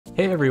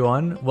Hey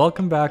everyone,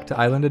 welcome back to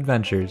Island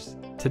Adventures.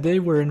 Today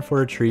we're in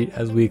for a treat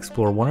as we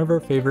explore one of our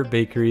favorite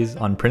bakeries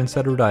on Prince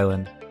Edward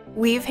Island.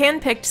 We've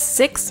handpicked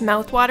 6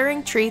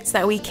 mouthwatering treats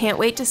that we can't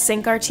wait to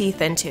sink our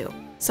teeth into.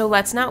 So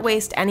let's not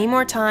waste any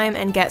more time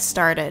and get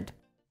started.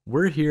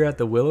 We're here at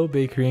the Willow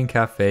Bakery and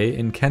Cafe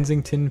in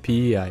Kensington,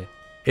 PEI.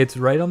 It's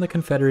right on the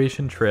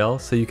Confederation Trail,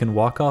 so you can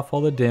walk off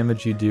all the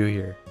damage you do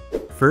here.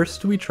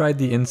 First, we tried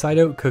the Inside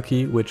Out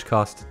cookie, which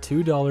cost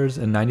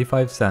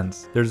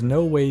 $2.95. There's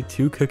no way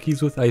 2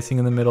 cookies with icing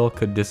in the middle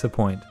could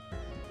disappoint.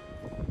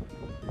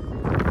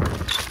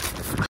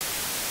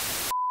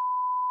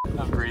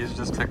 A breeze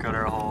just took out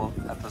our whole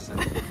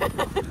episode.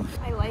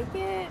 I like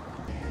it.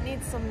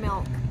 Needs some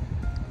milk.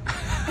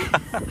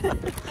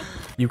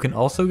 You can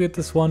also get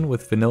this one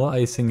with vanilla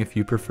icing if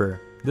you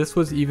prefer. This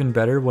was even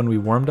better when we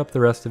warmed up the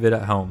rest of it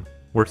at home.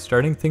 We're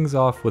starting things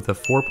off with a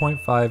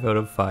 4.5 out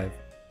of 5.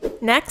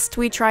 Next,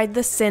 we tried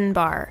the Sin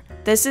Bar.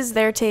 This is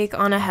their take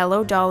on a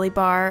Hello Dolly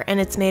bar, and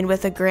it's made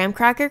with a graham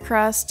cracker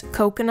crust,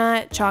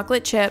 coconut,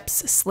 chocolate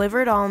chips,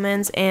 slivered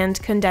almonds,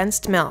 and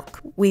condensed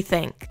milk, we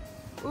think.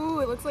 Ooh,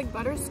 it looks like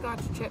butterscotch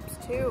chips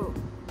too.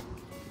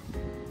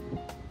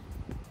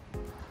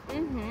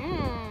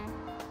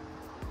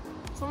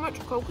 So much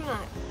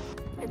coconut.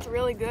 It's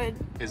really good.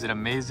 Is it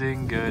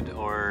amazing, good,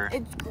 or?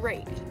 It's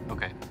great.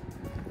 Okay.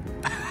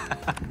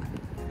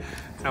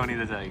 Tony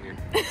the Tiger.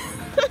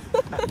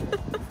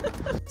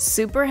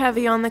 Super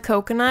heavy on the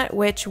coconut,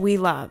 which we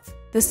love.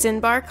 The Sin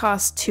Bar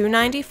costs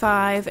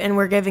 $2.95 and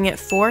we're giving it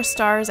 4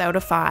 stars out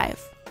of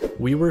 5.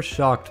 We were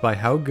shocked by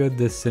how good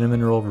this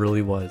cinnamon roll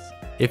really was.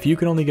 If you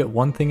can only get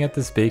one thing at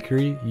this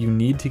bakery, you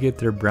need to get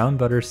their brown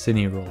butter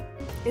Cinny roll.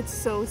 It's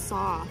so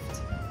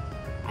soft.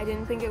 I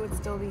didn't think it would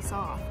still be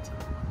soft.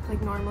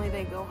 Like normally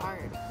they go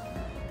hard.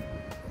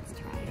 Let's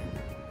try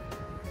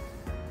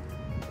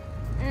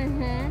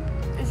it.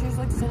 It tastes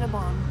like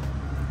Cinnabon.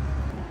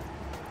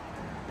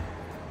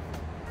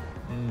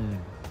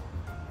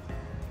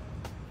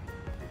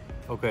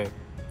 Okay,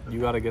 you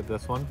gotta get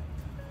this one.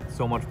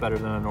 So much better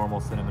than a normal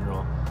cinnamon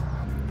roll.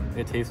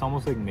 It tastes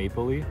almost like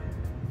mapley.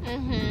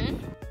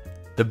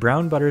 The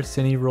brown butter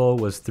Cinny roll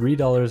was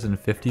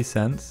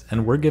 $3.50,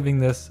 and we're giving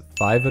this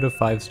 5 out of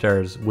 5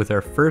 stars with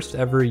our first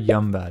ever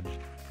Yum Badge.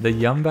 The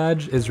Yum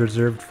Badge is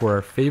reserved for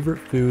our favorite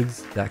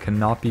foods that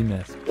cannot be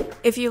missed.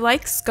 If you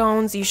like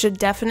scones, you should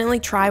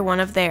definitely try one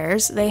of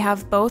theirs. They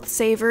have both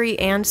savory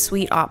and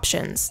sweet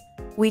options.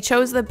 We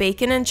chose the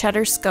bacon and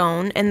cheddar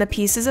scone, and the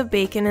pieces of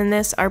bacon in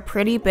this are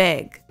pretty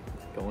big.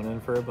 Going in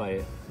for a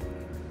bite.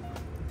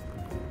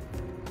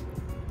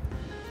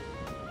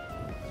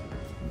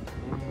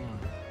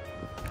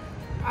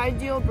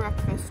 Ideal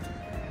breakfast.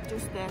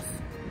 Just this.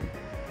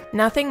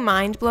 Nothing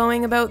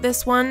mind-blowing about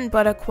this one,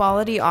 but a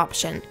quality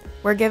option.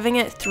 We're giving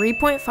it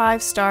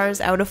 3.5 stars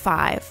out of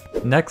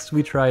 5. Next,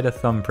 we tried a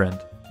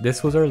Thumbprint.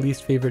 This was our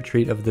least favorite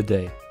treat of the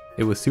day.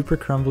 It was super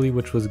crumbly,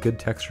 which was good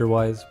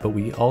texture-wise, but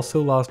we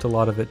also lost a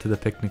lot of it to the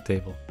picnic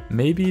table.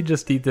 Maybe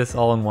just eat this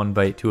all in one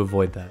bite to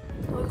avoid that.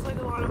 It looks like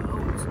a lot of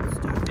oats and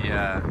stuff.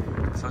 Yeah,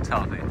 so it's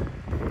healthy.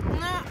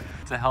 Nah.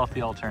 It's a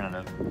healthy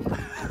alternative.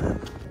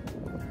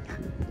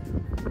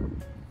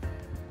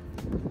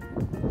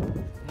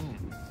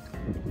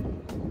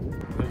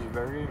 It's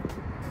very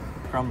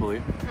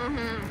crumbly.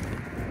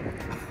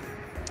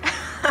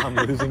 I'm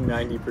losing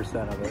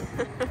 90% of it.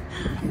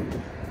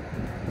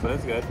 But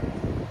it's good.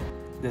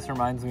 This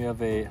reminds me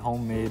of a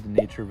homemade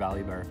Nature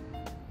Valley bar.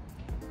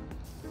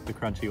 The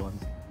crunchy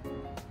ones.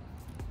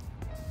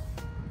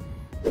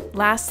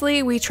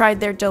 Lastly, we tried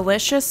their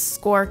delicious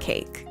Skor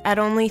Cake. At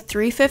only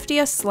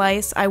 $3.50 a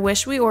slice, I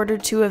wish we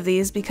ordered 2 of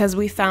these because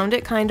we found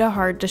it kinda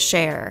hard to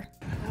share.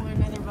 I want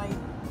another bite.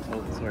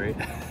 Oh, sorry.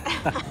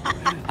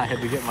 I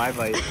had to get my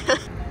bite.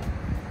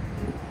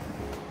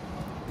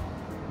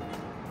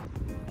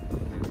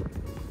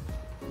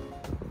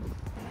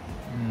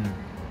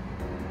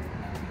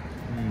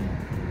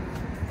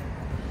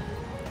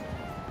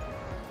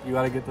 You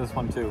gotta get this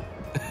one too.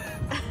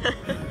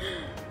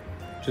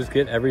 Just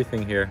get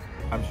everything here.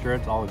 I'm sure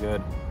it's all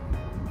good.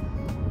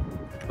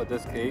 But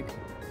this cake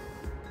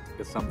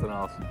is something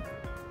else.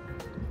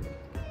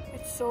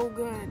 It's so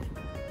good.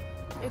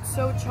 It's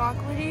so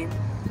chocolatey.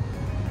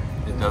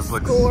 It does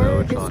look Skor so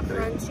is chocolatey.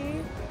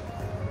 crunchy.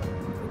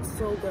 It's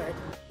so good.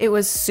 It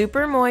was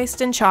super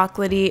moist and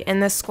chocolatey,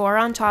 and the Skor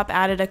on top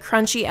added a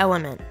crunchy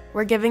element.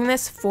 We're giving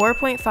this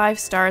 4.5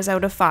 stars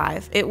out of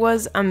 5. It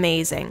was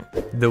amazing.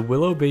 The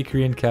Willow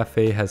Bakery and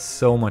Cafe has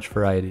so much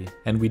variety,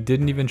 and we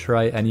didn't even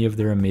try any of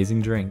their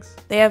amazing drinks.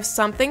 They have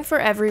something for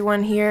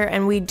everyone here,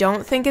 and we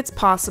don't think it's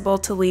possible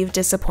to leave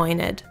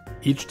disappointed.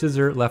 Each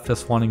dessert left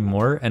us wanting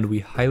more, and we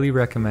highly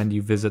recommend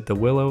you visit the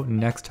Willow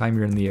next time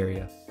you're in the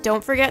area.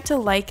 Don't forget to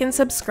like and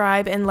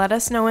subscribe, and let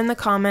us know in the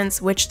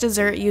comments which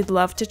dessert you'd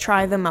love to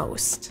try the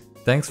most.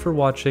 Thanks for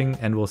watching,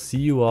 and we'll see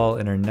you all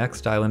in our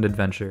next island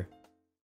adventure.